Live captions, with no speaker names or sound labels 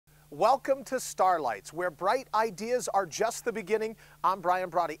Welcome to Starlights, where bright ideas are just the beginning. I'm Brian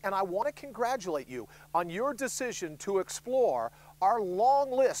Brody, and I want to congratulate you on your decision to explore our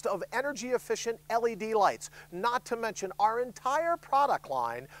long list of energy-efficient LED lights, not to mention our entire product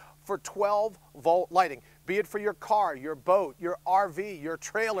line for 12-volt lighting, be it for your car, your boat, your RV, your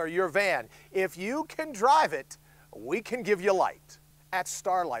trailer, your van. If you can drive it, we can give you light. At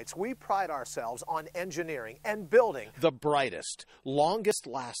Starlights, we pride ourselves on engineering and building the brightest, longest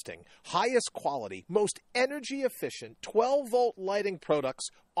lasting, highest quality, most energy efficient 12-volt lighting products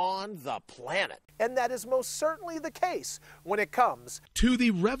on the planet. And that is most certainly the case when it comes to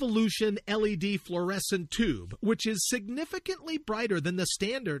the Revolution LED fluorescent tube, which is significantly brighter than the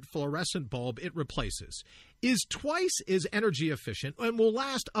standard fluorescent bulb it replaces, is twice as energy efficient and will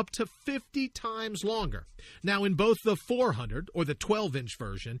last up to 50 times longer. Now, in both the 400 or the 12-inch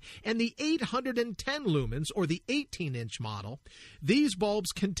version and the 810 lumens or the 18-inch model, these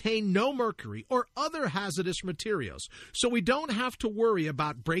bulbs contain no mercury or other hazardous materials, so we don't have to worry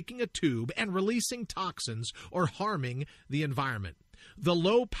about breaking a tube and releasing toxins or harming the environment. The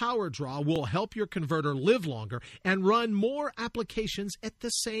low power draw will help your converter live longer and run more applications at the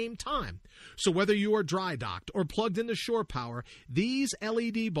same time. So whether you are dry docked or plugged into shore power, these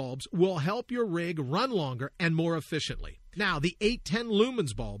LED bulbs will help your rig run longer and more efficiently. Now, the 810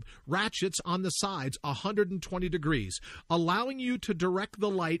 lumens bulb ratchets on the sides 120 degrees, allowing you to direct the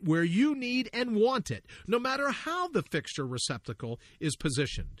light where you need and want it, no matter how the fixture receptacle is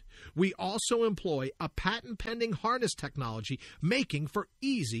positioned. We also employ a patent-pending harness technology, making for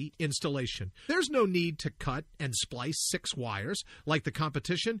easy installation. There's no need to cut and splice 6 wires like the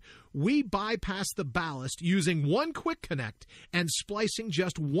competition. We bypass the ballast using one quick connect and splicing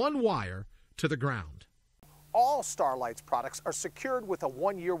just one wire to the ground. All Starlights products are secured with a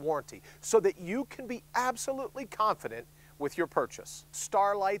 1-year warranty so that you can be absolutely confident with your purchase.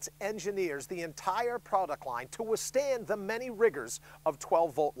 Starlights engineers the entire product line to withstand the many rigors of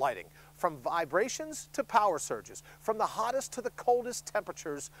 12-volt lighting, from vibrations to power surges, from the hottest to the coldest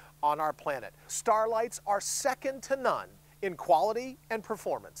temperatures on our planet. Starlights are second to none in quality and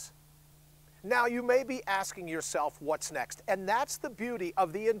performance. Now, you may be asking yourself what's next, and that's the beauty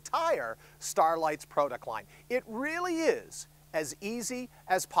of the entire Starlights product line. It really is as easy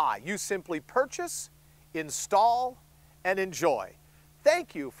as pie. You simply purchase, install, and enjoy.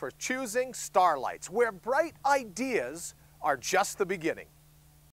 Thank you for choosing Starlights, where bright ideas are just the beginning.